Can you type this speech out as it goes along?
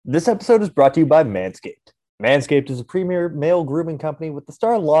This episode is brought to you by Manscaped. Manscaped is a premier male grooming company with the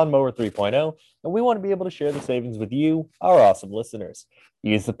Star Lawnmower 3.0, and we want to be able to share the savings with you, our awesome listeners.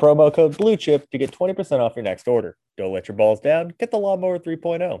 Use the promo code BLUECHIP to get 20% off your next order. Don't let your balls down. Get the Lawnmower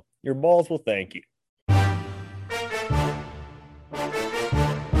 3.0. Your balls will thank you.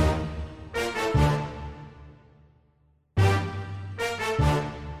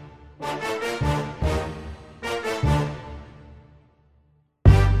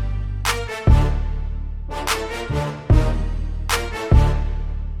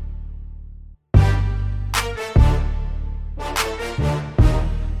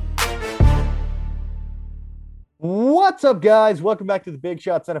 What's up, guys? Welcome back to the Big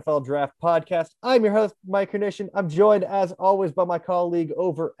Shots NFL Draft Podcast. I'm your host, Mike Carnation. I'm joined, as always, by my colleague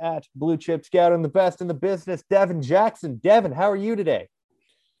over at Blue Chip Scouting, the best in the business, Devin Jackson. Devin, how are you today?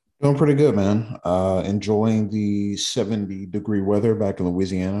 Doing pretty good, man. Enjoying the 70-degree weather back in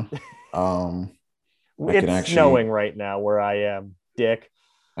Louisiana. I can It's actually snowing right now where I am, Dick.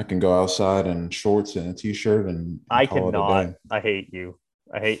 I can go outside in shorts and a t-shirt and I call it a cannot. day. I hate you.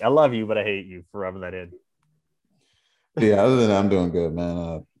 I love you, but I hate you for rubbing that in. Yeah, other than that, I'm doing good,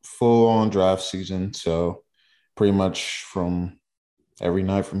 man. Full on draft season, so pretty much from every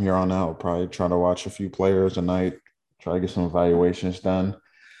night from here on out, probably try to watch a few players a night, try to get some evaluations done.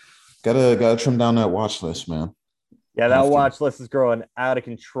 Gotta trim down that watch list, man. Yeah, that Have to. watch list is growing out of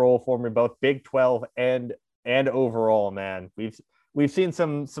control for me, both Big-12 and overall, man. We've seen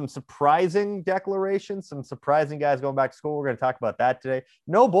some surprising declarations, some surprising guys going back to school. We're going to talk about that today.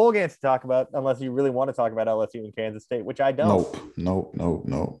 No bowl games to talk about unless you really want to talk about LSU and Kansas State, which I don't. Nope.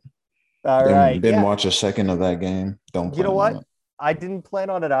 All right. Didn't Yeah. watch a second of that game. Don't You know plan on what? it. I didn't plan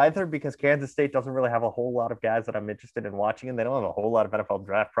on it either because Kansas State doesn't really have a whole lot of guys that I'm interested in watching, and they don't have a whole lot of NFL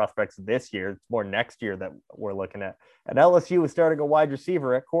draft prospects this year. It's more next year that we're looking at. And LSU was starting a wide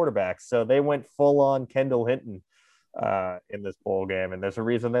receiver at quarterback, so they went full on Kendall Hinton in this bowl game, and there's a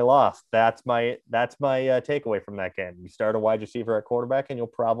reason they lost. That's my takeaway from that game. You start a wide receiver at quarterback, and you'll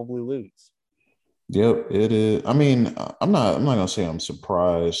probably lose. Yep, it is. I mean, I'm not gonna say I'm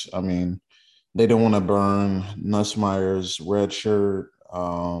surprised. I mean, they don't want to burn Nussmeier's red shirt.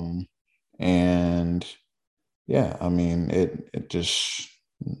 And yeah, I mean, it just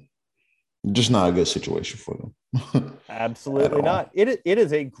not a good situation for them at Absolutely all. not. It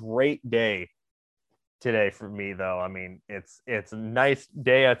is a great day today for me, though. I mean, it's a nice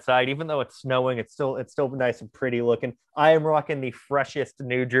day outside, even though it's snowing. It's still nice and pretty looking. I am rocking the freshest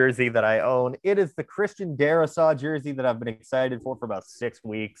New Jersey that I own. It is the Christian Darrisaw jersey that I've been excited for about 6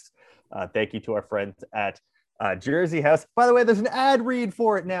 weeks. Thank you to our friends at Jersey House. By the way, there's an ad read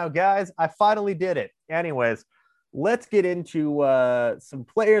for it now, guys. I finally did it. Anyways, let's get into some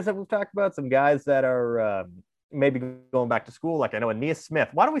players that we've talked about, some guys that are maybe going back to school. Like I know Aeneas Smith.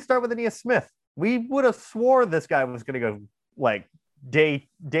 Why don't we start with Aeneas Smith? We would have swore this guy was going to go like day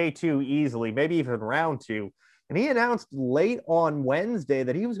two easily, maybe even round two. And he announced late on Wednesday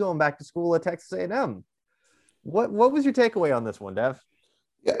that he was going back to school at Texas A&M. What was your takeaway on this one, Dev?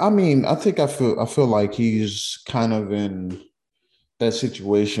 Yeah, I mean, I feel like he's kind of in that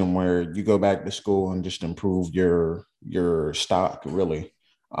situation where you go back to school and just improve your stock, really.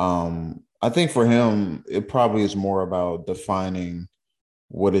 I think for him, it probably is more about defining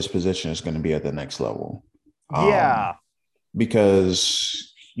what his position is going to be at the next level. Um, Yeah,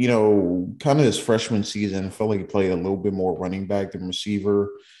 because kind of his freshman season, I felt like he played a little bit more running back than receiver.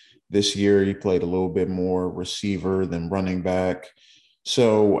 This year, he played a little bit more receiver than running back.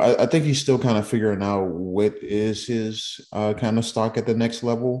 So I think he's still kind of figuring out what is his kind of stock at the next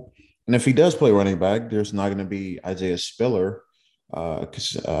level. And if he does play running back, there's not going to be Isaiah Spiller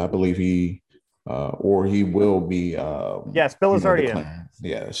because I believe he will be, yeah. Spiller's already in. declaring.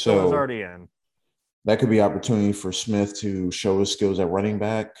 Yeah. Spiller's So already in. that could be opportunity for Smith to show his skills at running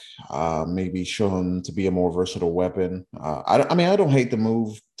back, maybe show him to be a more versatile weapon. I mean, I don't hate the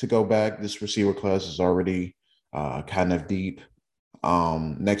move to go back. This receiver class is already kind of deep.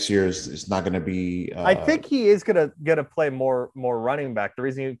 Next year is not going to be. I think he is gonna play more running back. The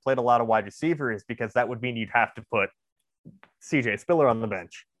reason he played a lot of wide receiver is because that would mean you'd have to put CJ Spiller on the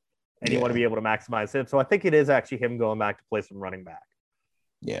bench, and you want to Yeah, be able to maximize him. So I think it is actually him going back to play some running back.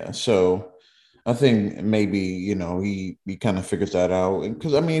 yeah. So I think maybe he kind of figures that out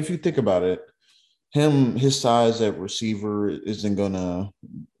because I mean, if you think about it, his size at receiver isn't gonna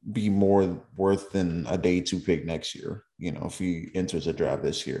be more worth than a day two pick next year. If he enters a draft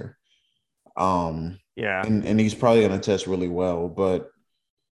this year, um, Yeah, and he's probably gonna test really well. But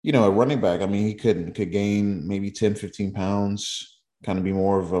a running back, I mean, he could gain maybe 10, 15 pounds. kind of be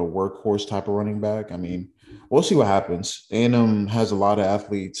more of a workhorse type of running back. I mean, we'll see what happens. A&M has a lot of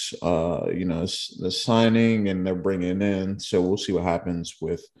athletes, the signing and they're bringing in. So we'll see what happens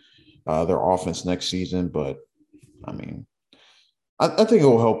with their offense next season. But I mean, I think it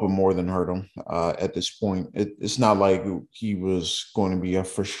will help him more than hurt him at this point. It's not like he was going to be a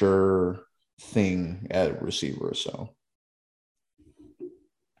for sure thing at receiver. So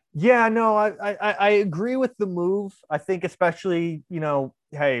Yeah, no, I agree with the move. I think especially,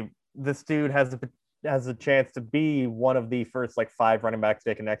 hey, this dude has a chance to be one of the first like 5 running backs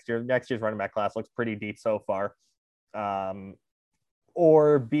taken next year. Next year's running back class looks pretty deep so far.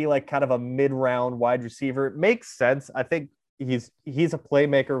 Or be like kind of a mid-round wide receiver. It makes sense. I think he's a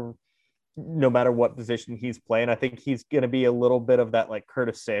playmaker no matter what position he's playing. I think he's going to be a little bit of that like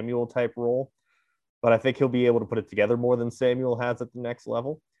Curtis Samuel type role, but I think he'll be able to put it together more than Samuel has at the next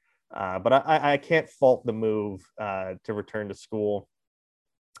level. But I can't fault the move to return to school.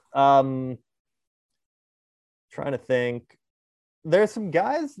 Trying to think. There's some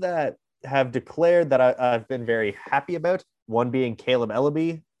guys that have declared that I've been very happy about. One being Caleb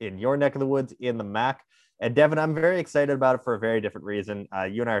Ellaby in your neck of the woods in the MAC. And Devin, I'm very excited about it for a very different reason.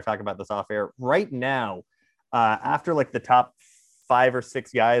 You and I are talking about this off air right now. After like the top 5 or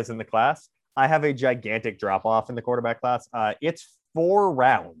 6 guys in the class, I have a gigantic drop off in the quarterback class. It's 4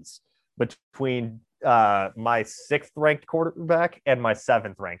 rounds between my 6th ranked quarterback and my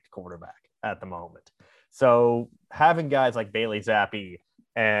 7th ranked quarterback at the moment. So having guys like Bailey Zappi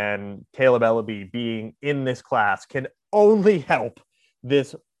and Caleb Ellaby being in this class can only help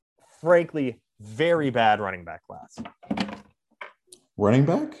this, frankly, very bad running back class. Running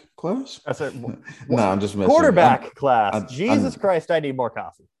back class? No, I'm just messing. Quarterback class. Jesus Christ, I need more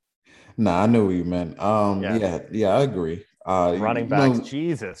coffee. I know what you meant. Yeah, I agree. Running backs,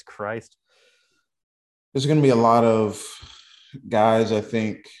 Jesus Christ. There's going to be a lot of guys, I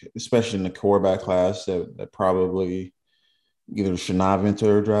think, especially in the quarterback class, that probably either should not have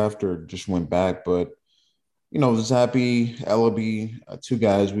entered a draft or just went back. But Zappi, Ellaby, 2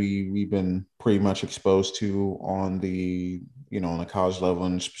 guys we've been pretty much exposed to on the on the college level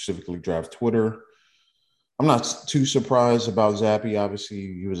and specifically draft Twitter. I'm not too surprised about Zappi.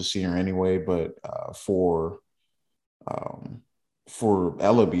 Obviously, he was a senior anyway, but for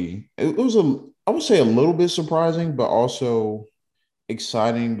Ellaby, it was I would say a little bit surprising, but also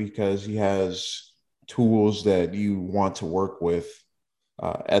exciting because he has tools that you want to work with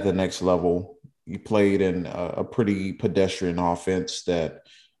at the next level. He played in a pretty pedestrian offense that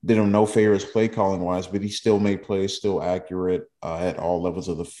did him no favors play calling wise, but he still made plays, still accurate at all levels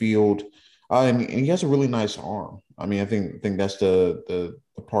of the field. And he has a really nice arm. I mean, I think that's the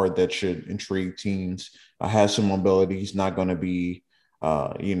part that should intrigue teams. Has some mobility. He's not going to be,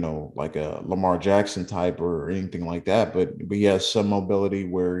 like a Lamar Jackson type or anything like that, but he has some mobility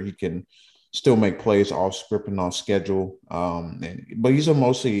where he can still make plays off script and off schedule. But he's a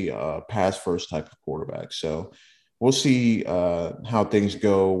mostly pass first type of quarterback. So we'll see how things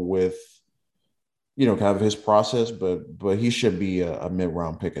go with, kind of his process, but he should be a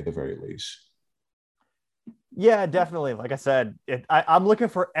mid-round pick at the very least. Yeah, definitely. Like I said, I'm looking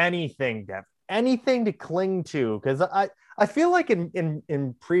for anything, Dev, anything to cling to, because I feel like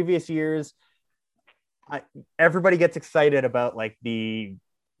in previous years, everybody gets excited about like the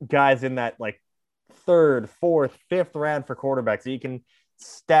guys in that like 3rd, 4th, 5th round for quarterbacks that you can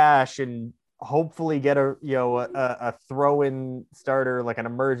stash and hopefully get a throw-in starter, like an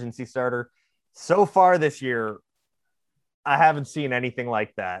emergency starter. So far this year, I haven't seen anything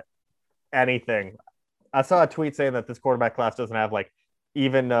like that. Anything. I saw a tweet saying that this quarterback class doesn't have like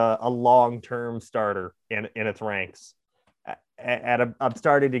even a long-term starter in its ranks. And I'm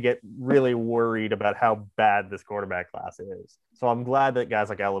starting to get really worried about how bad this quarterback class is. So I'm glad that guys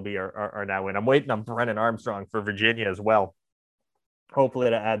like Ellaby are now in. I'm waiting on Brennan Armstrong for Virginia as well, hopefully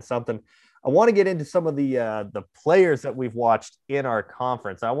to add something. I want to get into some of the players that we've watched in our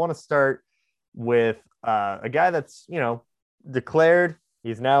conference. I want to start with a guy that's, declared.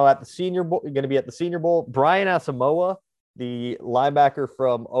 He's now at the Senior Bowl, going to be at the Senior Bowl. Brian Asamoah, the linebacker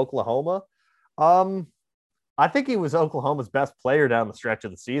from Oklahoma. I think he was Oklahoma's best player down the stretch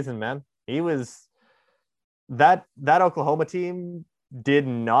of the season, man. He was that Oklahoma team did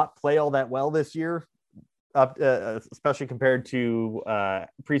not play all that well this year, especially compared to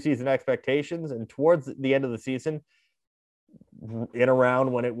preseason expectations. And towards the end of the season, in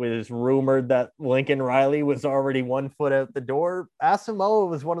around when it was rumored that Lincoln Riley was already 1 foot out the door, Asamoah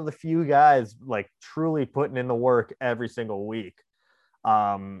was one of the few guys like truly putting in the work every single week.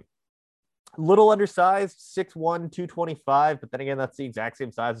 Little undersized, 6'1", 225, but then again, that's the exact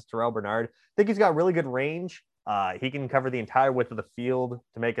same size as Terrell Bernard. I think he's got really good range. He can cover the entire width of the field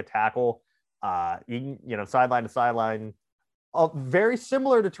to make a tackle. He can, sideline to sideline, very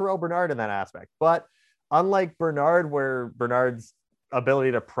similar to Terrell Bernard in that aspect. But unlike Bernard, where Bernard's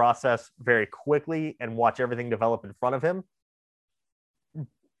ability to process very quickly and watch everything develop in front of him,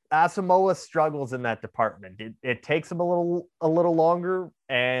 Asamoah struggles in that department. It takes him a little longer,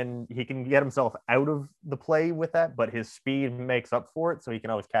 and he can get himself out of the play with that, but his speed makes up for it, so he can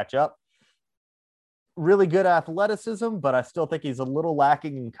always catch up. Really good athleticism, but I still think he's a little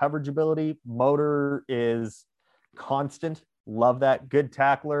lacking in coverage ability. Motor is constant. Love that. Good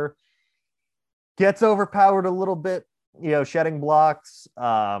tackler. Gets overpowered a little bit, shedding blocks.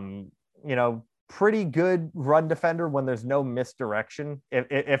 Pretty good run defender when there's no misdirection.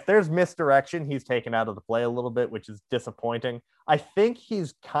 If there's misdirection, he's taken out of the play a little bit, which is disappointing. I think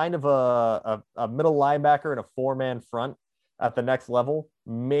he's kind of a middle linebacker in a four-man front at the next level.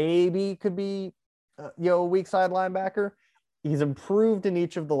 Maybe could be, a weak side linebacker. He's improved in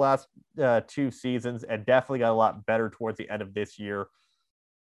each of the last 2 seasons and definitely got a lot better towards the end of this year.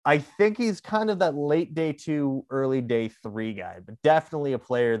 I think he's kind of that late day 2, early day 3 guy, but definitely a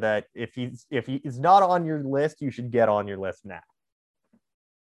player that if he's not on your list, you should get on your list now.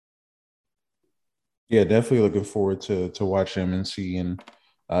 Yeah, definitely looking forward to watch him and seeing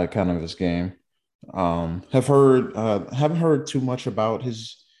kind of his game. Haven't heard too much about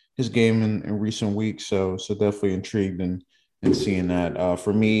his game in recent weeks, so definitely intrigued in seeing that.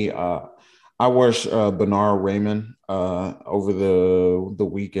 For me, I watched Bernard Raymond over the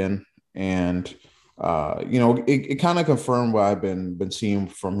weekend, and it kind of confirmed what I've been seeing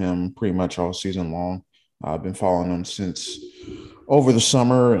from him pretty much all season long. I've been following him since over the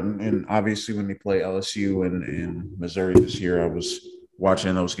summer, and obviously when they play LSU and Missouri this year, I was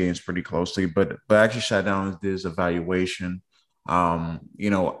watching those games pretty closely. But I actually sat down and did his evaluation.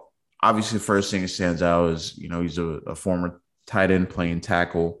 Obviously the first thing that stands out is he's a former tight end playing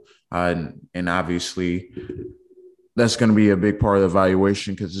tackle. And obviously that's going to be a big part of the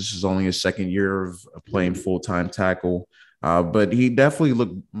evaluation because this is only his second year of playing full-time tackle. But he definitely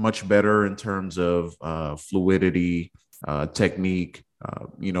looked much better in terms of fluidity, technique,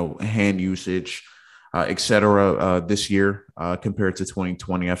 hand usage, etc. This year compared to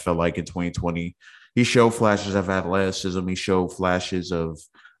 2020. I felt like in 2020, he showed flashes of athleticism. He showed flashes of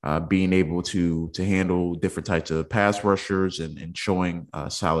being able to handle different types of pass rushers and showing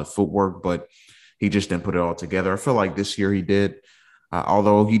solid footwork, but he just didn't put it all together. I feel like this year he did,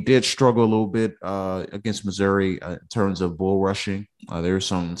 although he did struggle a little bit against Missouri in terms of bull rushing. There were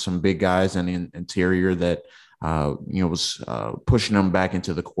some big guys in the interior that was pushing them back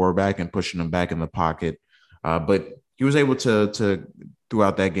into the quarterback and pushing them back in the pocket. But he was able to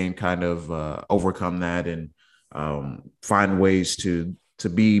throughout that game kind of overcome that and find ways to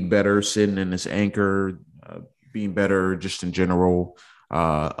be better sitting in this anchor, being better just in general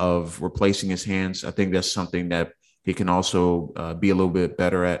of replacing his hands. I think that's something that he can also be a little bit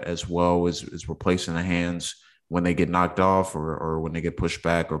better at as well is replacing the hands when they get knocked off or when they get pushed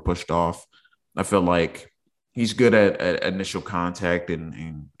back or pushed off. I feel like he's good at initial contact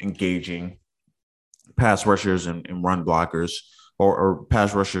and engaging pass rushers and run blockers or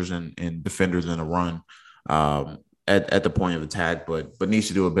pass rushers and defenders in a run. At the point of attack, but needs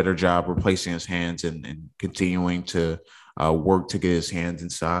to do a better job replacing his hands and continuing to work to get his hands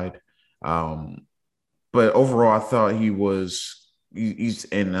inside. But overall, I thought he's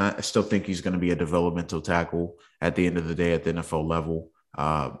and I still think he's going to be a developmental tackle at the end of the day at the NFL level.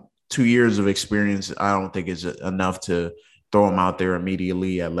 2 years of experience, I don't think is enough to throw him out there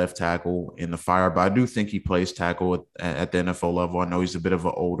immediately at left tackle in the fire, but I do think he plays tackle at the NFL level. I know he's a bit of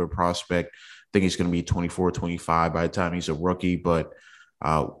an older prospect. Think he's going to be 24, 25 by the time he's a rookie. But,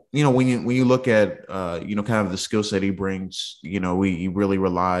 when you look at, kind of the skill set he brings, he really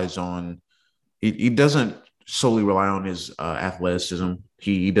relies on he doesn't solely rely on his athleticism.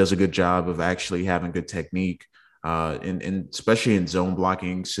 He does a good job of actually having good technique and especially in zone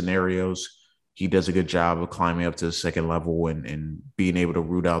blocking scenarios. He does a good job of climbing up to the second level and being able to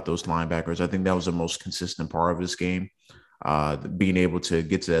root out those linebackers. I think that was the most consistent part of his game. Being able to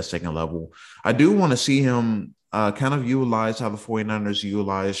get to that second level. I do want to see him kind of utilize how the 49ers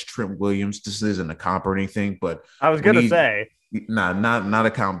utilize Trent Williams. This isn't a comp or anything, but I was going to say. Not a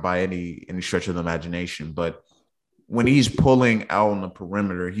comp by any stretch of the imagination, but when he's pulling out on the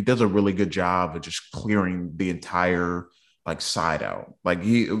perimeter, he does a really good job of just clearing the entire side out.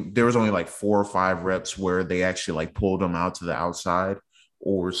 There was only 4 or 5 reps where they actually pulled him out to the outside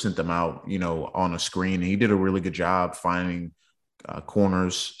or sent them out, on a screen. And he did a really good job finding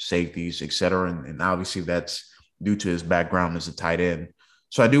corners, safeties, et cetera. And obviously that's due to his background as a tight end.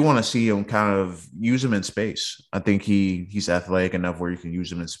 So I do want to see him kind of use him in space. I think he's athletic enough where you can use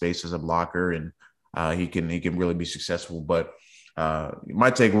him in space as a blocker, and he can really be successful. But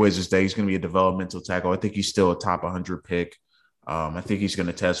my takeaway is that he's going to be a developmental tackle. I think he's still a top 100 pick. I think he's going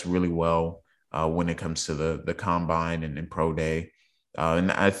to test really well when it comes to the combine and pro day.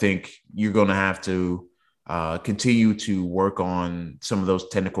 And I think you're going to have to continue to work on some of those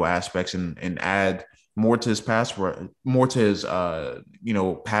technical aspects and add more to his pass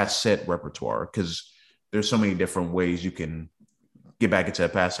set repertoire, because there's so many different ways you can get back into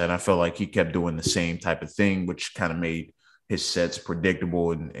that pass set. And I felt like he kept doing the same type of thing, which kind of made his sets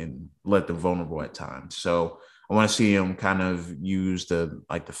predictable and let them vulnerable at times. So I want to see him kind of use the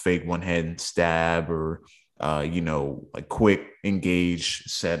fake one hand stab or like quick engage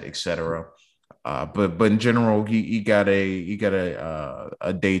set, etc. But in general, he got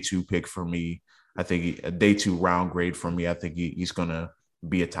a day 2 pick for me. I think a day 2 round grade for me. I think he's going to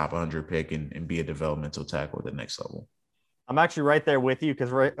be a top 100 pick and be a developmental tackle at the next level. I'm actually right there with you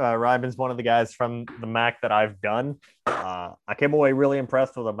because Ryman's one of the guys from the MAC that I've done. I came away really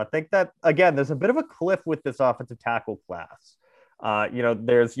impressed with him. I think that, again, there's a bit of a cliff with this offensive tackle class.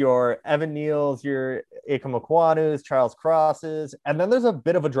 There's your Evan Neals, your Ikem Ekwonu's, Charles Crosses, and then there's a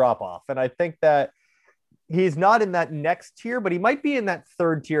bit of a drop off. And I think that he's not in that next tier, but he might be in that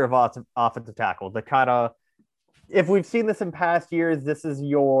third tier of offensive tackle. The kind of, if we've seen this in past years, this is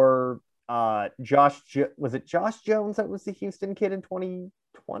your was it Josh Jones that was the Houston kid in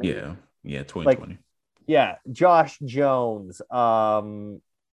 2020? Yeah, 2020. Josh Jones, Matt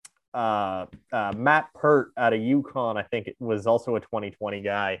Pert out of UConn, I think it was also a 2020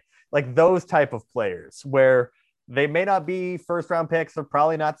 guy. Like those type of players where they may not be first round picks or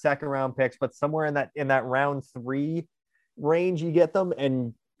probably not second round picks, but somewhere in that round 3 range, you get them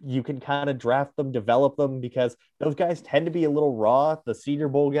and you can kind of draft them, develop them, because those guys tend to be a little raw. The Senior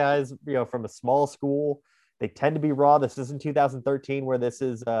Bowl guys, from a small school, they tend to be raw. This isn't 2013 where this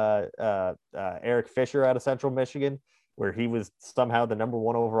is Eric Fisher out of Central Michigan, where he was somehow the number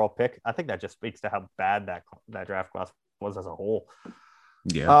 1 overall pick. I think that just speaks to how bad that draft class was as a whole.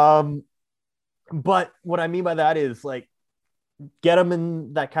 Yeah. But what I mean by that is like get him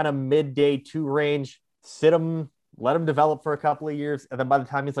in that kind of mid-day 2 range, sit him, let him develop for a couple of years, and then by the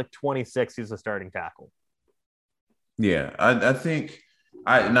time he's like 26, he's a starting tackle. Yeah, I think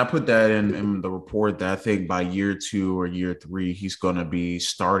I put that in the report that I think by year 2 or year 3, he's going to be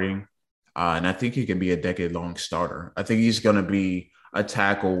starting. And I think he can be a decade-long starter. I think he's going to be a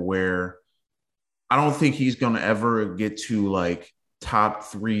tackle where I don't think he's going to ever get to like top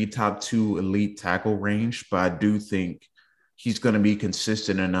 3, top 2 elite tackle range, but I do think he's going to be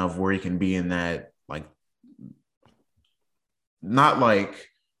consistent enough where he can be in that, like, not like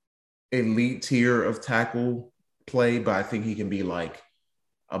elite tier of tackle play, but I think he can be like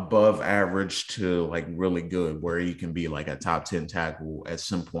above average to like really good, where he can be like a top 10 tackle at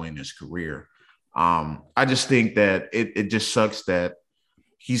some point in his career. I just think that it just sucks that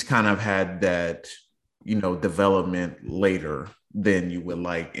he's kind of had that, development later than you would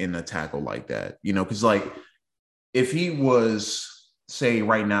like in a tackle like that, because like if he was, say,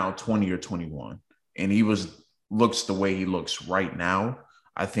 right now 20 or 21 and he looks the way he looks right now,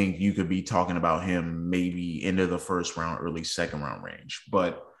 I think you could be talking about him maybe into the first round, early second round range.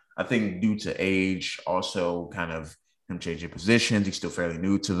 But I think due to age, also kind of him changing positions, he's still fairly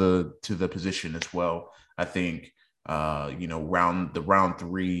new to the position as well. I think round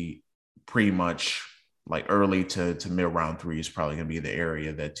 3, pretty much like early to mid round 3 is probably going to be the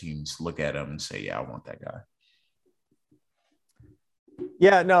area that teams look at him and say, yeah, I want that guy.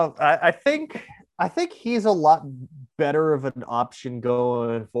 Yeah, no, I think he's a lot better of an option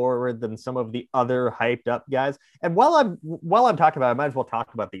going forward than some of the other hyped up guys. And while I'm talking about it, I might as well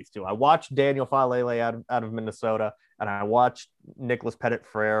talk about these two. I watched Daniel Falele out of Minnesota, and I watched Nicholas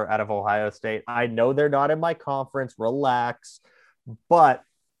Pettit-Frere out of Ohio State. I know they're not in my conference, relax, but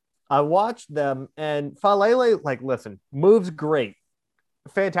I watched them, and Falele, like, listen, moves great.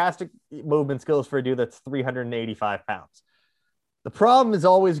 Fantastic movement skills for a dude that's 385 pounds. The problem is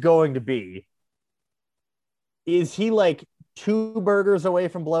always going to be, is he like 2 burgers away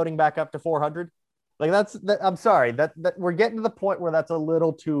from bloating back up to 400? Like I'm sorry, that we're getting to the point where that's a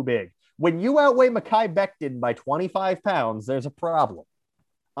little too big. When you outweigh Mekhi Becton by 25 pounds, there's a problem.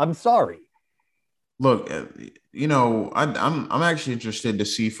 I'm sorry. Look, I'm actually interested to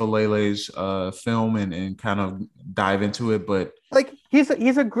see Falele's film and kind of dive into it, but like he's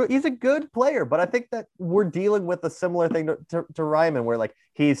a good player, but I think that we're dealing with a similar thing to Ryman, where like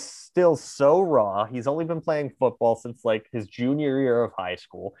he's still so raw. He's only been playing football since like his junior year of high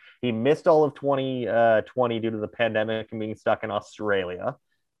school. He missed all of 2020 due to the pandemic and being stuck in Australia.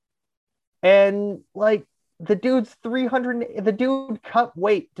 And like the dude cut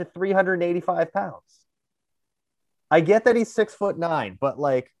weight to 385 pounds. I get that he's 6'9", but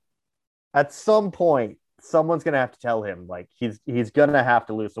like at some point, someone's gonna have to tell him like he's gonna have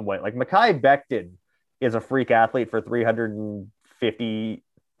to lose some weight. Like Mekhi Becton is a freak athlete for 350,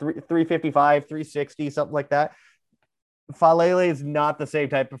 355, 360, something like that. Falele is not the same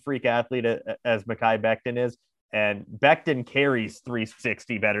type of freak athlete as Mekhi Becton is, and Becton carries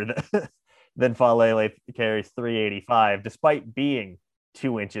 360 better than Falele carries 385, despite being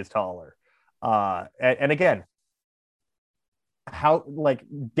 2 inches taller. And again, how like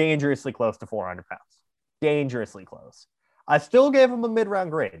dangerously close to 400 pounds, dangerously close. I still gave him a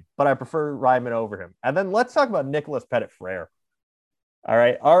mid-round grade, but I prefer Ryman over him. And then let's talk about Nicholas Pettit-Frere. All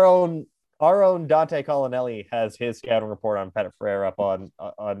right, our own Dante Colonelli has his scouting report on Pettit-Frere up on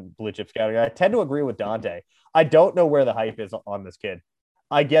Blue Chip Scouting. I tend to agree with Dante. I don't know where the hype is on this kid.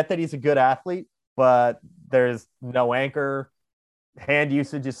 I get that he's a good athlete, but there's no anchor. Hand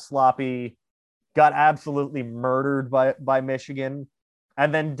usage is sloppy. Got absolutely murdered by Michigan,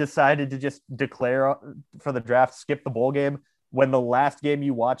 and then decided to just declare for the draft, skip the bowl game when the last game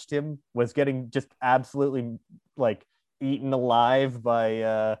you watched him was getting just absolutely like eaten alive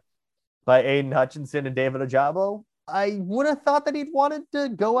by Aiden Hutchinson and David Ojabo. I would have thought that he'd wanted to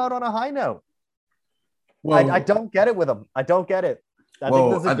go out on a high note. Well, I don't get it with him. I don't get it. I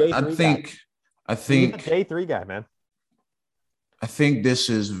think he's a day three guy, man. I think this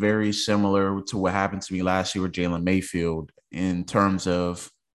is very similar to what happened to me last year with Jalen Mayfield in terms of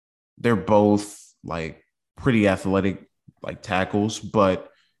they're both like pretty athletic like tackles, but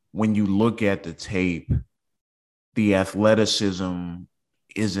when you look at the tape, the athleticism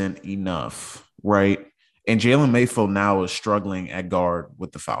isn't enough, right? And Jalen Mayfield now is struggling at guard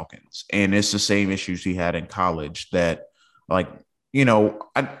with the Falcons. And it's the same issues he had in college that like, you know,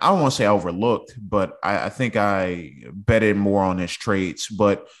 I don't want to say I overlooked, but I think I betted more on his traits.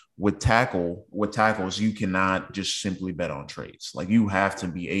 But with tackles, you cannot just simply bet on traits. Like you have to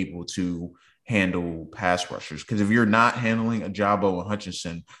be able to handle pass rushers. Because if you're not handling Ojabo and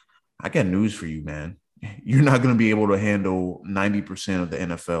Hutchinson, I got news for you, man. You're not going to be able to handle 90% of the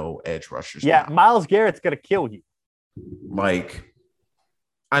NFL edge rushers. Yeah, now. Myles Garrett's going to kill you. Like,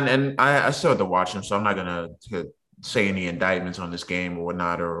 and I still have to watch him, so I'm not going to say any indictments on this game or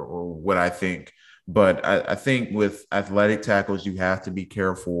whatnot or what I think. But I think with athletic tackles, you have to be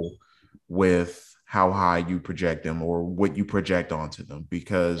careful with how high you project them or what you project onto them,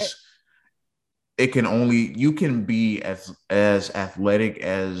 because you can be as athletic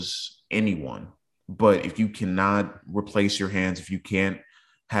as anyone. But if you cannot replace your hands, if you can't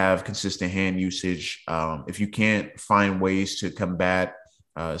have consistent hand usage, if you can't find ways to combat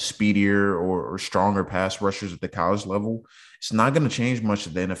speedier or stronger pass rushers at the college level, it's not going to change much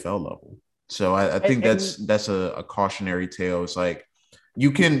at the NFL level. So I think that's a cautionary tale. It's like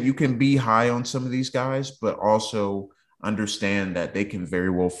you can be high on some of these guys, but also understand that they can very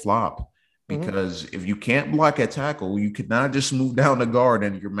well flop. Because if you can't block at tackle, you could not just move down the guard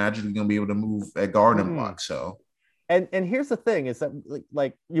and you're magically going to be able to move at guard and block. So, and here's the thing is that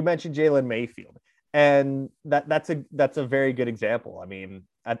like you mentioned Jalen Mayfield, and that's a very good example. I mean,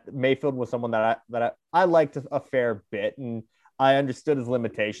 Mayfield was someone that I liked a fair bit, and I understood his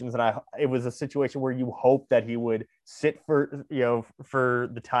limitations, and it was a situation where you hope that he would sit for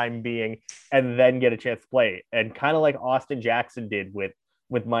the time being and then get a chance to play, and kind of like Austin Jackson did with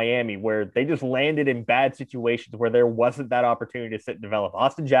Miami, where they just landed in bad situations where there wasn't that opportunity to sit and develop.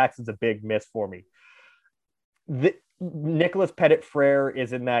 Austin Jackson's a big miss for me. Nicholas Pettit-Frere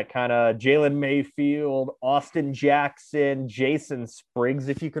is in that kind of Jalen Mayfield, Austin Jackson, Jason Spriggs,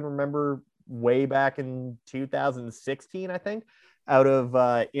 if you can remember way back in 2016, I think, out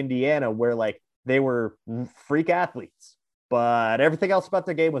of Indiana, where like they were freak athletes, but everything else about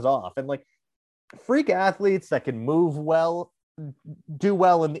their game was off. And like freak athletes that can move well, do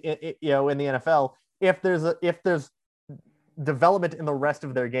well in the NFL if there's development in the rest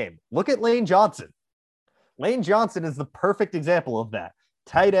of their game. Look at Lane Johnson. Lane Johnson is the perfect example of that.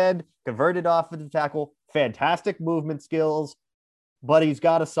 Tight end, converted offensive tackle, fantastic movement skills, but he's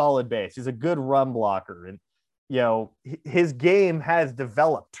got a solid base. He's a good run blocker, and his game has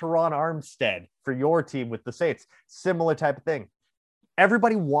developed. Teron Armstead for your team with the Saints, similar type of thing.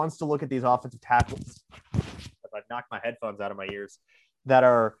 Everybody wants to look at these offensive tackles. I knocked my headphones out of my ears, that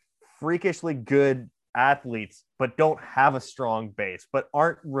are freakishly good athletes, but don't have a strong base, but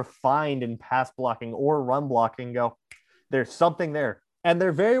aren't refined in pass blocking or run blocking, go, there's something there. And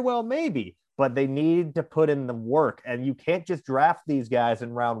there very well may be, but they need to put in the work. And you can't just draft these guys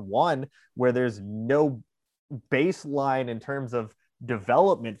in round one where there's no baseline in terms of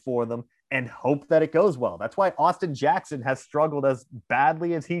development for them and hope that it goes well. That's why Austin Jackson has struggled as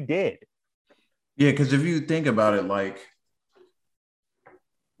badly as he did. Yeah, because if you think about it, like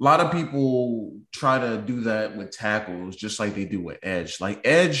a lot of people try to do that with tackles, just like they do with edge. Like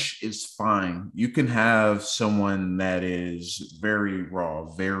edge is fine. You can have someone that is very raw,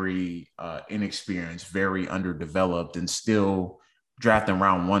 very inexperienced, very underdeveloped, and still draft in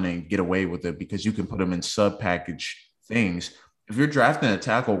round one and get away with it because you can put them in sub package things. If you're drafting a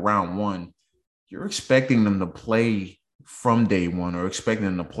tackle round one, you're expecting them to play from day one or expecting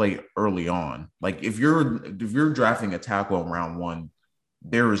them to play early on. Like if you're drafting a tackle in round one,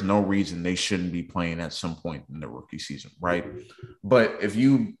 there is no reason they shouldn't be playing at some point in the rookie season, right? But if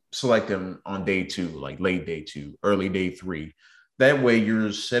you select them on day two, like late day two, early day three, that way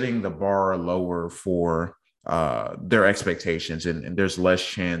you're setting the bar lower for their expectations, and there's less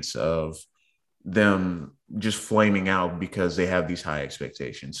chance of them just flaming out because they have these high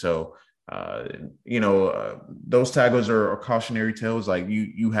expectations. So, those tackles are cautionary tales. Like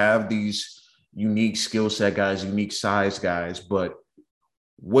you have these unique skill set guys, unique size guys, but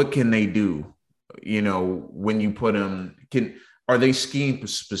what can they do? When you put them, are they scheme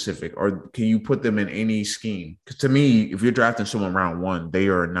specific, or can you put them in any scheme? Because to me, if you're drafting someone round one, they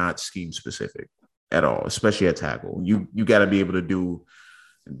are not scheme specific at all, especially at tackle. You got to be able to do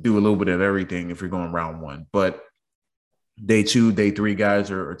a little bit of everything if you're going round one. But day two, day three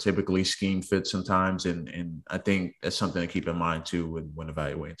guys are typically scheme fit sometimes, and I think that's something to keep in mind too when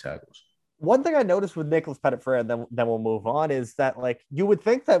evaluating tackles. One thing I noticed with Nicholas Petitfrere, and then we'll move on, is that like you would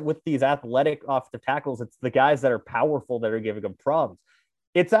think that with these athletic offensive tackles, it's the guys that are powerful that are giving them problems.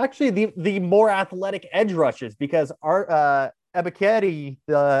 It's actually the more athletic edge rushers, because our Ebiketie,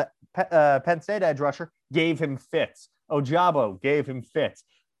 the Penn State edge rusher, gave him fits. Ojabo gave him fits.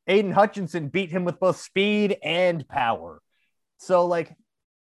 Aiden Hutchinson beat him with both speed and power. So like,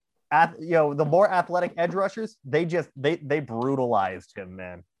 the more athletic edge rushers, they brutalized him,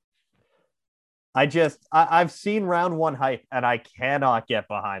 man. I've seen round one hype, and I cannot get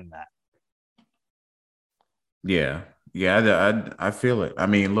behind that. Yeah. I feel it. I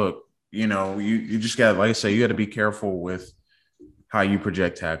mean, look, you just got, like I say, you got to be careful with how you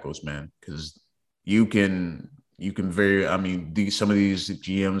project tackles, man, because you can some of these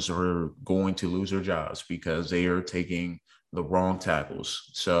GMs are going to lose their jobs because they are taking the wrong tackles.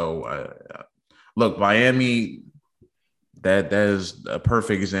 So, look, Miami. That is a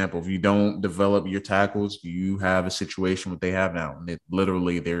perfect example. If you don't develop your tackles, you have a situation what they have now. And they're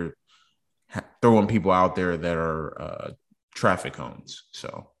throwing people out there that are traffic cones.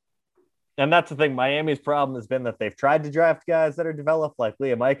 So, and that's the thing. Miami's problem has been that they've tried to draft guys that are developed, like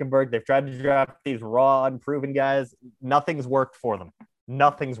Liam Eichenberg. They've tried to draft these raw, unproven guys. Nothing's worked for them.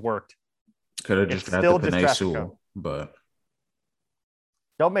 Nothing's worked. Could have just drafted Penei Sewell, but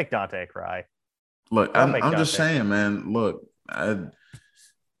don't make Dante cry. Look, I'm just saying, man. Look, I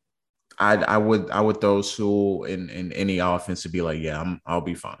would throw Sewell in any offense to be like, yeah, I'll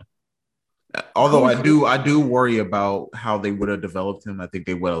be fine. Although I do worry about how they would have developed him. I think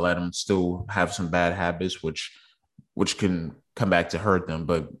they would have let him still have some bad habits, which can come back to hurt them.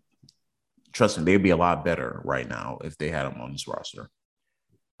 But trust me, they'd be a lot better right now if they had him on this roster.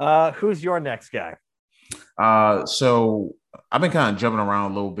 Who's your next guy? So I've been kind of jumping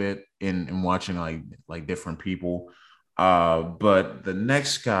around a little bit in watching like different people. But the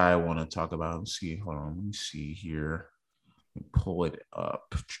next guy I want to talk about, let me see here. Let me pull it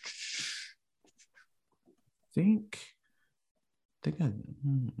up.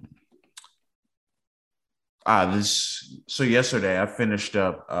 So yesterday I finished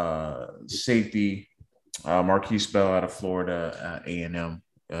up safety Marquise Bell out of Florida A&M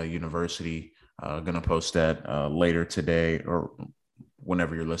University. Gonna post that later today, or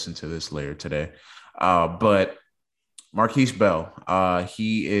whenever you're listening to this later today. But Marquise Bell,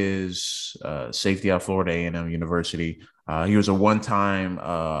 he is safety out of Florida A&M University. He was a one-time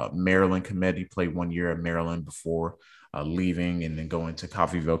Maryland commit. He played 1 year at Maryland before leaving and then going to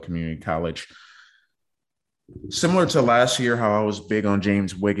Coffeyville Community College. Similar to last year, how I was big on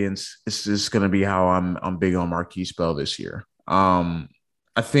James Wiggins, this is going to be how I'm big on Marquise Bell this year. I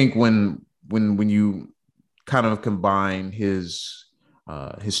think when you kind of combine his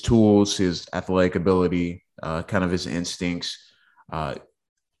tools, his athletic ability, kind of his instincts,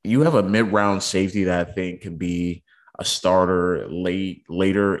 you have a mid-round safety that I think can be a starter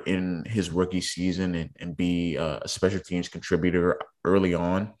later in his rookie season and be a special teams contributor early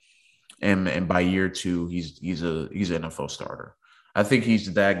on. And by year two, he's an NFL starter. I think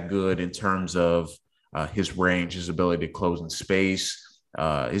he's that good in terms of his range, his ability to close in space,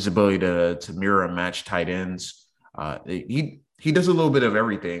 his ability to mirror and match tight ends. He does a little bit of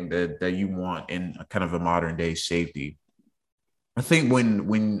everything that you want in a kind of a modern day safety. I think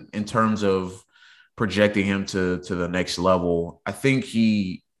when in terms of projecting him to the next level, I think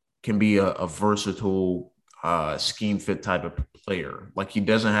he can be a versatile scheme fit type of player. Like he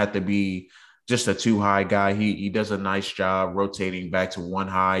doesn't have to be just a two high guy. He does a nice job rotating back to one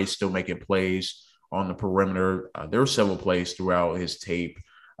high, still making plays on the perimeter. There were several plays throughout his tape,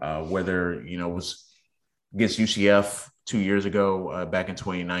 whether it was against UCF 2 years ago, back in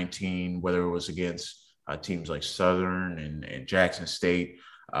 2019, whether it was against teams like Southern and Jackson State,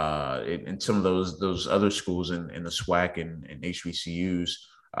 and some of those other schools in the SWAC and HBCUs.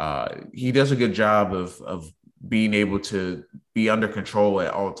 He does a good job of being able to be under control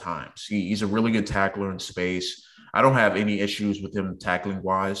at all times. He's a really good tackler in space. I don't have any issues with him tackling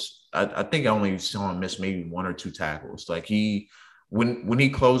wise. I think I only saw him miss maybe one or two tackles. Like when he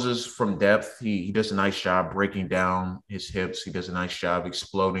closes from depth, he does a nice job breaking down his hips. He does a nice job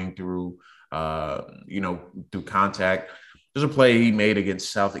exploding through through contact. There's a play he made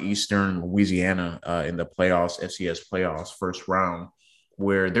against Southeastern Louisiana in the playoffs, FCS playoffs, first round,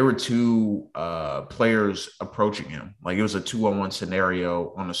 where there were two players approaching him. Like it was a 2-on-1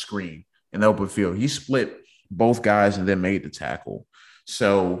 scenario on the screen in the open field. He split both guys and then made the tackle.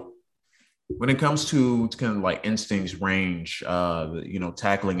 So when it comes to kind of like instincts, range,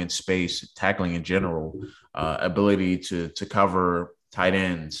 tackling in space, tackling in general, ability to cover tight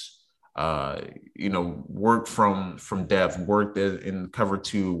ends, work from depth, work in cover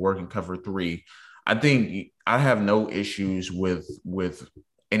two, work in cover three. I think I have no issues with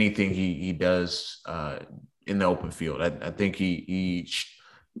anything he does in the open field. I think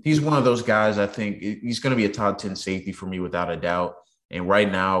he's one of those guys. I think he's going to be a top 10 safety for me without a doubt. And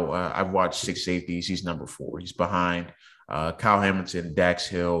right now, I've watched 6 safeties. He's number 4. He's behind Kyle Hamilton, Dax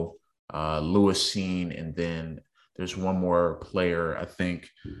Hill, Lewis Seen, and then there's one more player, I think.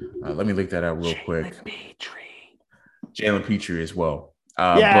 Let me look that up real quick. Jalen Petrie as well.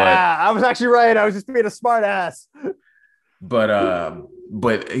 I was actually right. I was just being a smart ass.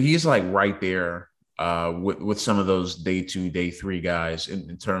 But he's like right there with some of those day 2, day 3 guys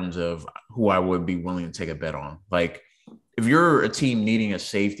in terms of who I would be willing to take a bet on. Like if you're a team needing a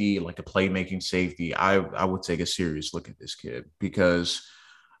safety, like a playmaking safety, I would take a serious look at this kid because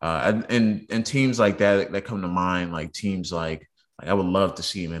and teams like that come to mind, like teams like I would love to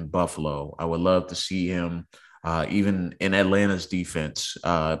see him in Buffalo. I would love to see him even in Atlanta's defense,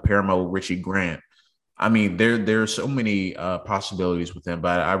 Paramo Richie Grant. I mean, there are so many possibilities with him,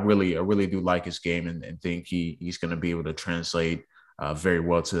 but I really do like his game and think he's going to be able to translate very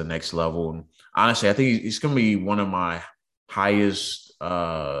well to the next level. And honestly, I think he's going to be one of my highest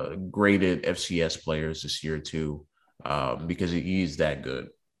graded FCS players this year too, because he's that good.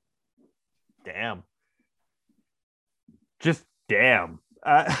 Damn. Just damn.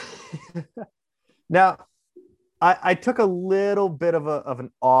 Now, I took a little bit of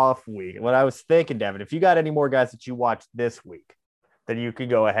an off week. What I was thinking, Devin, if you got any more guys that you watched this week, then you can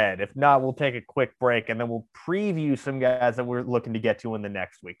go ahead. If not, we'll take a quick break and then we'll preview some guys that we're looking to get to in the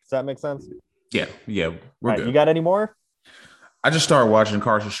next week. Does that make sense? Yeah, we're good. You got any more? I just started watching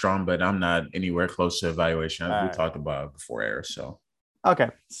Carson Strong, but I'm not anywhere close to evaluation. We talked about it before air, so. Okay,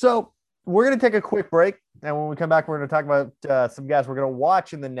 so we're going to take a quick break, and when we come back, we're going to talk about some guys we're going to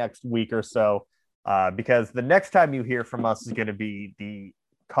watch in the next week or so, because the next time you hear from us is going to be the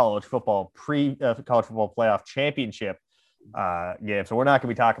college football playoff championship game. So we're not going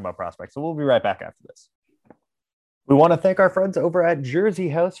to be talking about prospects. So we'll be right back after this. We want to thank our friends over at Jersey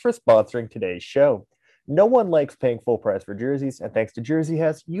House for sponsoring today's show. No one likes paying full price for jerseys, and thanks to Jersey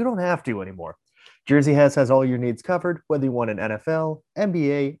House, you don't have to anymore. Jersey House has all your needs covered, whether you want an NFL,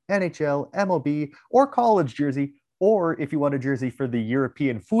 NBA, NHL, MLB, or college jersey, or if you want a jersey for the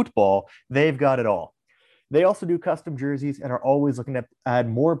European football, they've got it all. They also do custom jerseys and are always looking to add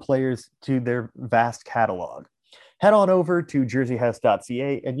more players to their vast catalog. Head on over to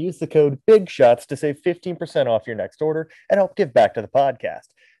jerseyhouse.ca and use the code BIGSHOTS to save 15% off your next order and help give back to the podcast.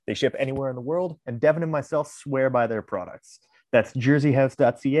 They ship anywhere in the world, and Devin and myself swear by their products. That's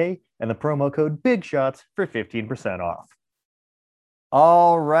jerseyhouse.ca and the promo code BIGSHOTS for 15% off.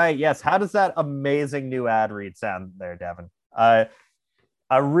 All right. Yes. How does that amazing new ad read sound there, Devin? I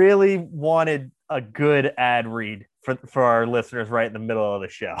really wanted a good ad read for our listeners right in the middle of the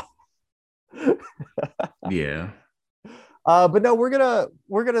show. Yeah. But no, we're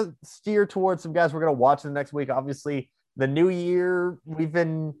gonna steer towards some guys we're gonna watch the next week. Obviously, the new year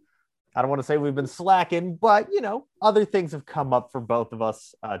I don't want to say we've been slacking, but other things have come up for both of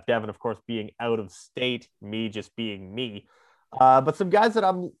us. Devin, of course, being out of state, me just being me. But some guys that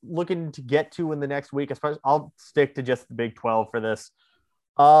I'm looking to get to in the next week, especially I'll stick to just the Big 12 for this.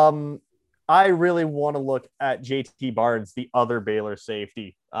 I really want to look at JT Barnes, the other Baylor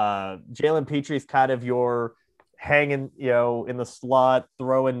safety. Jalen Petrie's kind of your hanging, in the slot,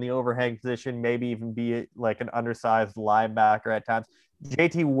 throw in the overhang position, maybe even be like an undersized linebacker at times.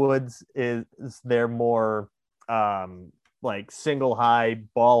 JT Woods is their more like single high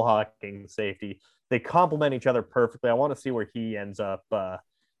ball hawking safety. They complement each other perfectly. I want to see where he ends up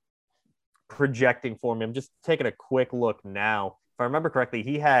projecting for me. I'm just taking a quick look now. If I remember correctly,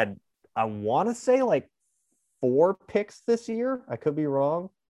 he had, I want to say, like 4 picks this year. I could be wrong.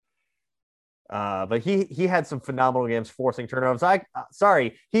 But he had some phenomenal games forcing turnovers.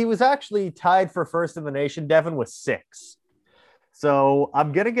 Sorry, he was actually tied for first in the nation, Devin, with 6. So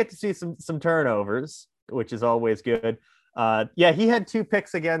I'm gonna get to see some turnovers, which is always good. Yeah, he had 2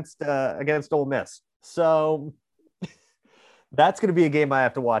 picks against Ole Miss. So that's going to be a game I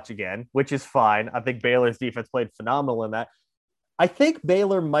have to watch again, which is fine. I think Baylor's defense played phenomenal in that. I think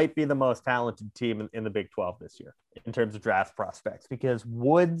Baylor might be the most talented team in the Big 12 this year in terms of draft prospects because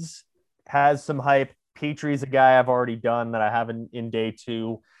Woods has some hype. Petrie's a guy I've already done that I have in day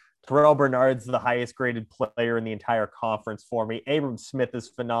 2. Terrell Bernard's the highest graded player in the entire conference for me. Abram Smith is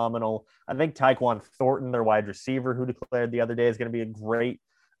phenomenal. I think Tyquan Thornton, their wide receiver who declared the other day, is going to be a great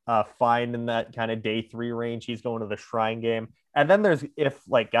find in that kind of day 3 range. He's going to the Shrine game. And then there's if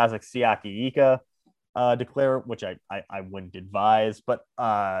like guys like Siaki Ika declare, which I wouldn't advise, but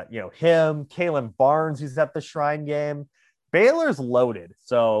him, Kalen Barnes, who's at the Shrine game. Baylor's loaded.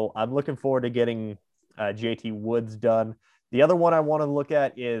 So I'm looking forward to getting JT Woods done. The other one I want to look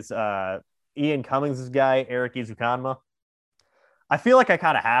at is Ian Cummings' guy, Eric Izukanma. I feel like I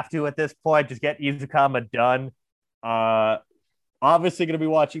kind of have to at this point just get Izukanma done. Obviously going to be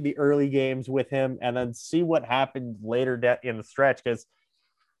watching the early games with him and then see what happened later in the stretch because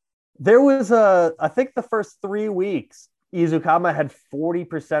there was I think the first 3 weeks, Izukama had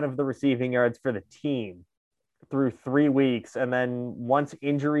 40% of the receiving yards for the team through 3 weeks. And then once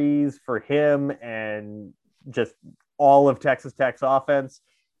injuries for him and just all of Texas Tech's offense,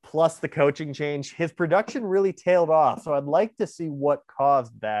 plus the coaching change, his production really tailed off. So I'd like to see what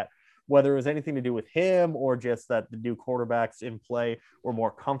caused that, whether it was anything to do with him or just that the new quarterbacks in play were more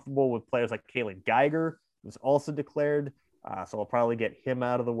comfortable with players like Kalen Geiger, who's also declared. So I'll probably get him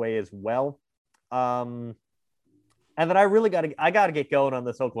out of the way as well. And then I got to get going on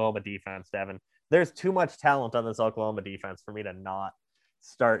this Oklahoma defense, Devin. There's too much talent on this Oklahoma defense for me to not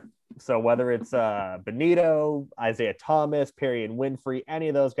start. So whether it's Benito, Isaiah Thomas, Perry and Winfrey, any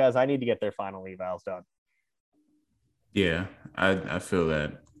of those guys, I need to get their final evals done. Yeah, I feel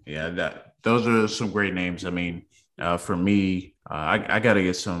that. Yeah, those are some great names. I mean, for me, I got to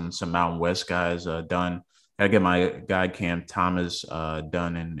get some Mountain West guys done. Got to get my guy Cam Thomas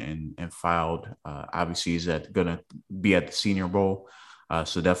done and filed. Obviously, he's going to be at the Senior Bowl.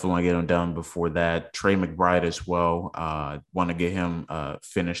 So definitely want to get him done before that. Trey McBride as well. Want to get him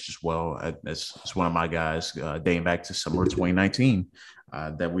finished as well. That's one of my guys dating back to summer 2019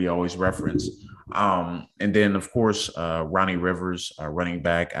 that we always reference. And then, of course, Ronnie Rivers, running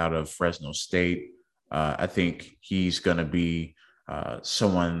back out of Fresno State. I think he's going to be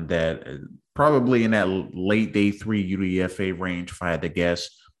someone that probably in that late day 3 UDFA range, if I had to guess.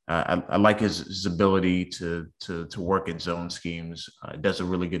 I like his ability to work in zone schemes. Does a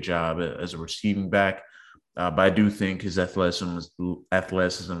really good job as a receiving back. But I do think his athleticism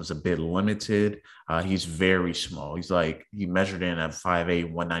is a bit limited. He's very small. He measured in at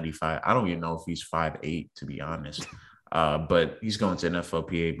 5'8", 195. I don't even know if he's 5'8", to be honest. But he's going to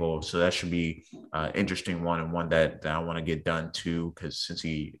NFLPA Bowl. So that should be an interesting one and one that I want to get done too, because since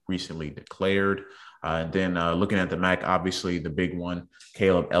he recently declared. And then looking at the MAC, obviously the big one,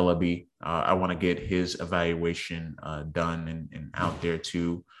 Caleb Ellaby. I want to get his evaluation done and out there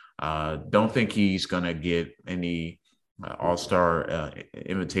too. Don't think he's going to get any all-star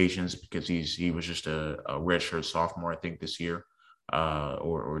invitations because he was just a redshirt sophomore, I think, this year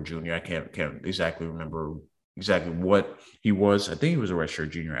or junior. I can't exactly remember exactly what he was. I think he was a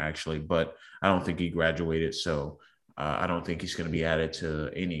redshirt junior, actually, but I don't think he graduated. So I don't think he's going to be added to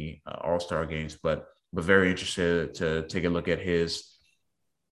any all-star games, but very interested to take a look at his.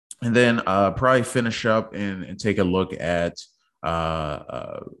 And then probably finish up and take a look at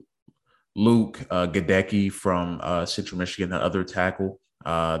Luke Gadecki from Central Michigan, the other tackle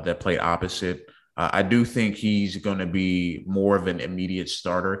that played opposite I do think he's going to be more of an immediate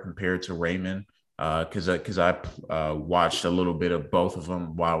starter compared to Raymond. Because I watched a little bit of both of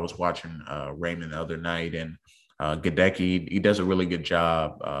them while I was watching Raymond the other night, and Gadecki, he does a really good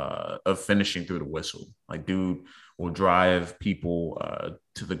job of finishing through the whistle. Like, dude will drive people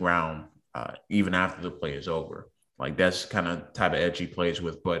to the ground even after the play is over. Like, that's kind of type of edge he plays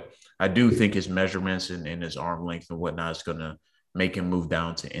with. But I do think his measurements and his arm length and whatnot is going to make him move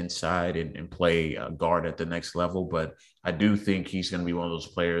down to inside and play guard at the next level. But I do think he's going to be one of those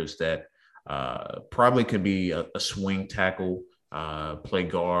players that probably could be a swing tackle, play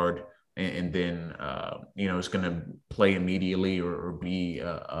guard, and then it's going to play immediately or be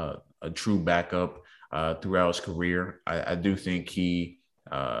a true backup throughout his career. I do think he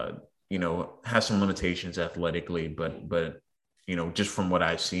has some limitations athletically, but just from what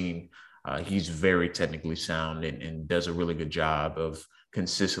I've seen, he's very technically sound and does a really good job of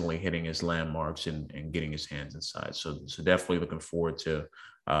consistently hitting his landmarks and getting his hands inside. So definitely looking forward to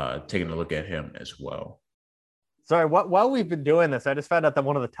taking a look at him as well. Sorry, while we've been doing this, I just found out that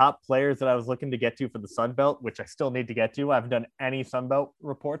one of the top players that I was looking to get to for the Sun Belt, which I still need to get to, I haven't done any Sun Belt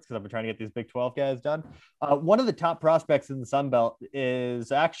reports because I've been trying to get these Big 12 guys done. One of the top prospects in the Sun Belt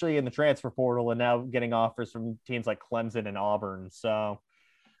is actually in the transfer portal and now getting offers from teams like Clemson and Auburn. So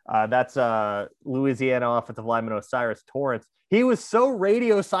that's Louisiana offensive lineman Osiris Torrance. He was so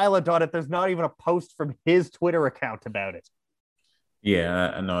radio silent on it, there's not even a post from his Twitter account about it.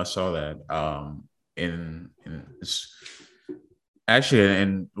 Yeah, I know. I saw that. In actually,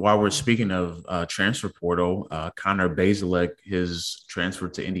 and while we're speaking of transfer portal, Connor Bazelak has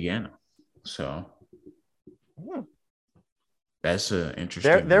transferred to Indiana, so that's an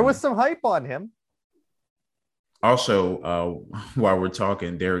interesting. There was some hype on him. Also, while we're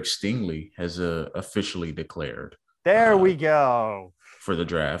talking, Derek Stingley has officially declared. There we go for the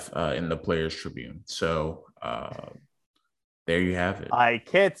draft in the Players Tribune. So there you have it. I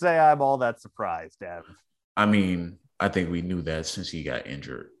can't say I'm all that surprised, Dev. I mean, I think we knew that since he got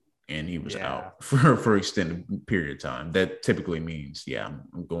injured and he was out for extended period of time. That typically means, I'm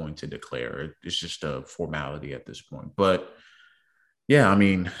going to declare. It's just a formality at this point. But yeah, I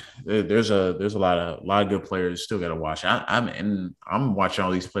mean, there's a lot of good players still got to watch. I'm watching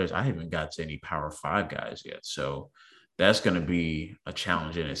all these players. I haven't got to any Power 5 guys yet, so that's going to be a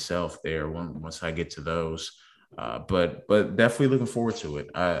challenge in itself. There, once I get to those. But definitely looking forward to it.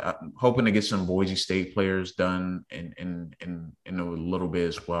 I'm hoping to get some Boise State players done in a little bit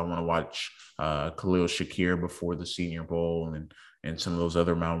as well. I want to watch Khalil Shakir before the Senior Bowl and some of those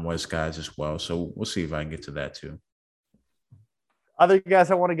other Mountain West guys as well. So we'll see if I can get to that too. Other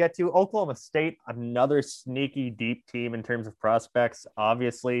guys I want to get to, Oklahoma State, another sneaky deep team in terms of prospects.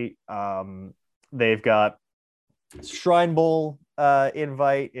 Obviously, they've got Shrine Bowl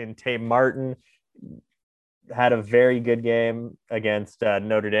invite in Tay Martin. Had a very good game against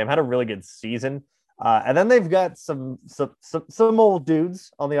Notre Dame. Had a really good season, and then they've got some old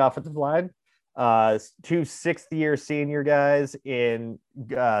dudes on the offensive line. 2 6th-year senior guys in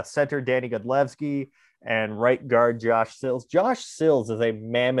center Danny Godlewski and right guard Josh Sills. Josh Sills is a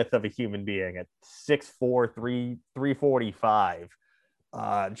mammoth of a human being at 6'4", 345.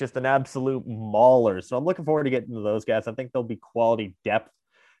 Just an absolute mauler. So I'm looking forward to getting to those guys. I think there'll be quality depth,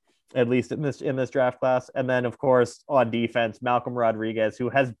 at least in this draft class. And then, of course, on defense, Malcolm Rodriguez, who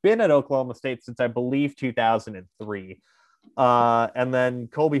has been at Oklahoma State since, I believe, 2003. And then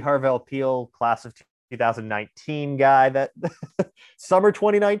Colby Harvell-Peel, class of 2019 guy, that summer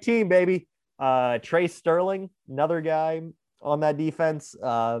 2019, baby. Trey Sterling, another guy on that defense.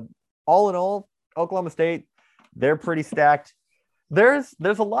 All in all, Oklahoma State, they're pretty stacked. There's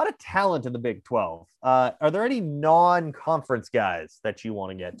a lot of talent in the Big 12. Are there any non-conference guys that you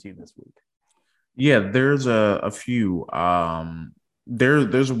want to get to this week? Yeah, there's a few.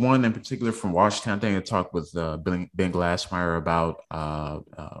 There's one in particular from Washington. I think I talked with Ben Glassmeyer about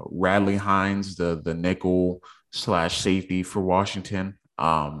Radley Hines, the nickel / safety for Washington.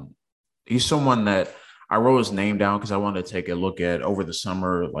 He's someone that I wrote his name down because I wanted to take a look at over the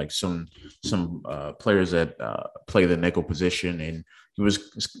summer, like some players that play the nickel position, and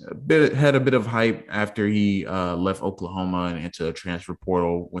he had a bit of hype after he left Oklahoma and into a transfer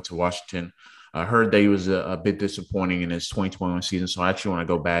portal, went to Washington. I heard that he was a bit disappointing in his 2021 season, so I actually want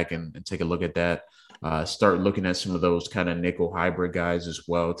to go back and take a look at that. Start looking at some of those kind of nickel hybrid guys as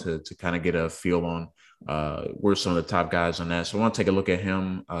well to kind of get a feel on where some of the top guys on that. So I want to take a look at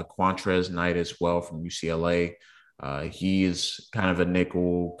him. Quantrez Knight as well from UCLA. He is kind of a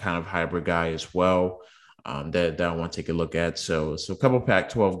nickel kind of hybrid guy as well that I want to take a look at. So a couple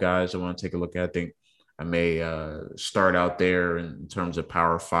Pac-12 guys I want to take a look at. I may start out there in terms of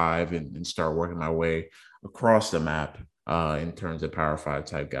Power Five and start working my way across the map in terms of Power Five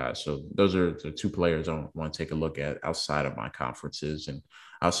type guys. So those are the two players I want to take a look at outside of my conferences and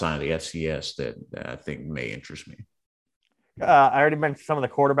outside of the FCS that I think may interest me. I already mentioned some of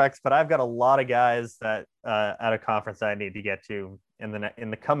the quarterbacks, but I've got a lot of guys that at a conference I need to get to in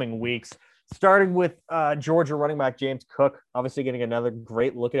the coming weeks. Starting with Georgia running back James Cook, obviously getting another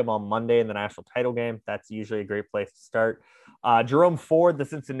great look at him on Monday in the national title game. That's usually a great place to start. Jerome Ford, the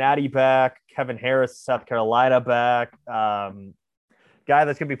Cincinnati back. Kevin Harris, South Carolina back. Guy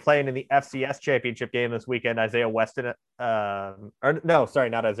that's going to be playing in the FCS championship game this weekend, Isaiah Weston. Not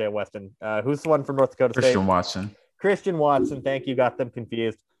Isaiah Weston. Who's the one from North Dakota State? Christian Watson. Thank you. Got them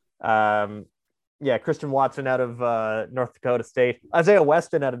confused. Christian Watson out of North Dakota State. Isaiah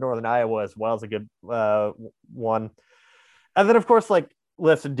Weston out of Northern Iowa as well is a good one. And then, of course,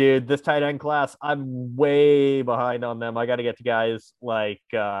 listen, dude, this tight end class, I'm way behind on them. I got to get to guys like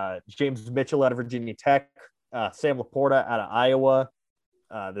James Mitchell out of Virginia Tech, Sam Laporta out of Iowa.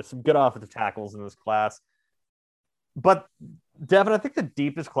 There's some good offensive tackles in this class. But, Devin, I think the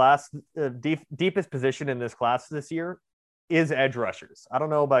deepest position in this class this year is edge rushers. I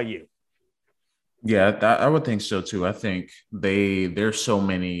don't know about you. Yeah, I would think so too. I think there's so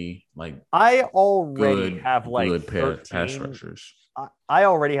many I already have good 13 pass rushers. I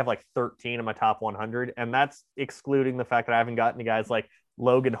already have 13 in my top 100, and that's excluding the fact that I haven't gotten to guys like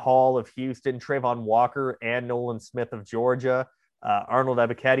Logan Hall of Houston, Trayvon Walker, and Nolan Smith of Georgia, Arnold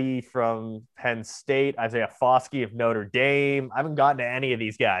Ebiketie from Penn State, Isaiah Foskey of Notre Dame. I haven't gotten to any of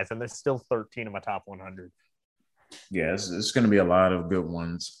these guys, and there's still 13 in my top 100. Yeah, it's going to be a lot of good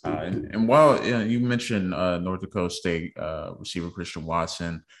ones. And while you mentioned North Dakota State receiver Christian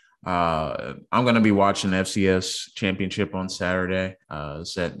Watson, I'm going to be watching the FCS championship on Saturday.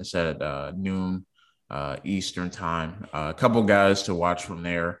 It's at noon Eastern time. A couple guys to watch from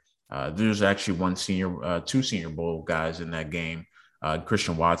there. There's actually two Senior Bowl guys in that game,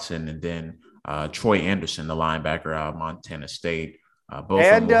 Christian Watson and then Troy Anderson, the linebacker out of Montana State. Both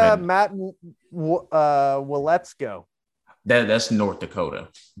and Matt Waletzko. That's North Dakota,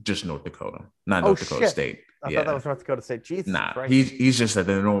 just North Dakota, not North Dakota State. I thought that was North Dakota State. Jesus Christ. He's just at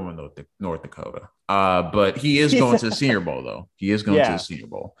the normal North Dakota. But he is going to the Senior Bowl though. He is going to the Senior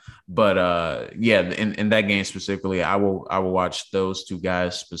Bowl. But in that game specifically, I will watch those two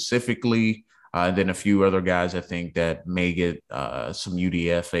guys specifically. And then a few other guys I think that may get some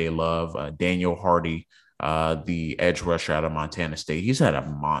UDFA love. Daniel Hardy, the edge rusher out of Montana State. He's had a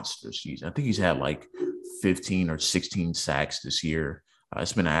monster season. I think he's had 15 or 16 sacks this year.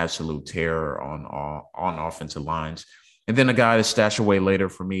 It's been an absolute terror on offensive lines. And then a guy that's stashed away later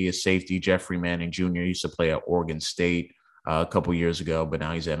for me is safety Jeffrey Manning Jr. He used to play at Oregon State a couple years ago, but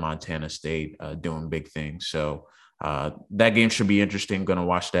now he's at Montana State doing big things. So that game should be interesting. Going to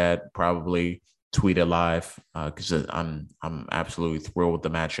watch that, probably tweet it live because I'm absolutely thrilled with the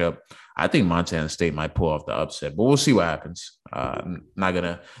matchup. I think Montana State might pull off the upset, but we'll see what happens. Not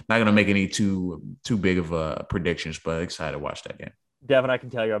gonna make any too big of predictions, but excited to watch that game. Devin, I can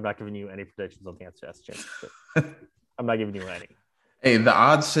tell you, I'm not giving you any predictions on the FCS championship. I'm not giving you any. Hey, the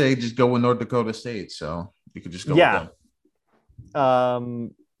odds say just go with North Dakota State, so you could just go with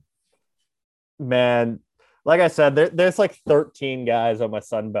them. Man, like I said, there's 13 guys on my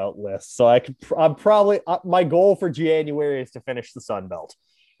Sun Belt list, so I'm probably my goal for January is to finish the Sun Belt.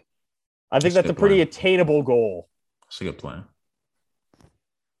 I think that's a pretty attainable goal. That's a good plan.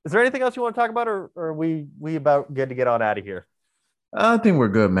 Is there anything else you want to talk about, or are we about good to get on out of here? I think we're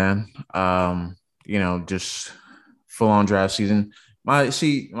good, man. Just full on draft season. My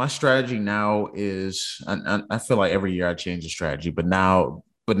strategy now is, I feel like every year I change the strategy, but now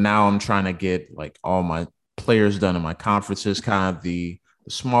I'm trying to get all my players done in my conferences, kind of the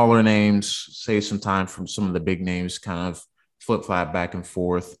smaller names, save some time from some of the big names, kind of flip-flop back and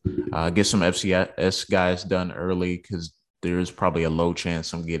forth, get some FCS guys done early because there's probably a low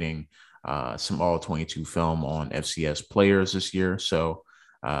chance I'm getting some all-22 film on FCS players this year. So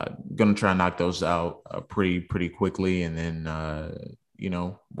going to try and knock those out pretty quickly and then,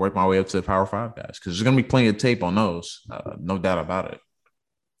 work my way up to the Power 5 guys because there's going to be plenty of tape on those, no doubt about it.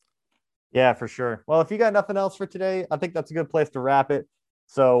 Yeah, for sure. Well, if you got nothing else for today, I think that's a good place to wrap it.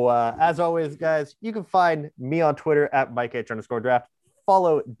 So as always, guys, you can find me on Twitter at MikeH_draft.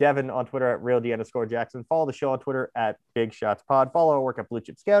 Follow Devin on Twitter at RealD_Jackson. Follow the show on Twitter at Big Shots Pod. Follow our work at Blue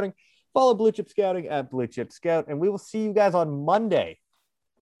Chip Scouting. Follow Blue Chip Scouting at Blue Chip Scout. And we will see you guys on Monday.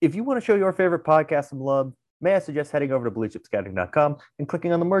 If you want to show your favorite podcast some love, may I suggest heading over to BlueChipScouting.com and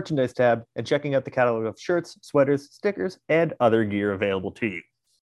clicking on the merchandise tab and checking out the catalog of shirts, sweaters, stickers, and other gear available to you.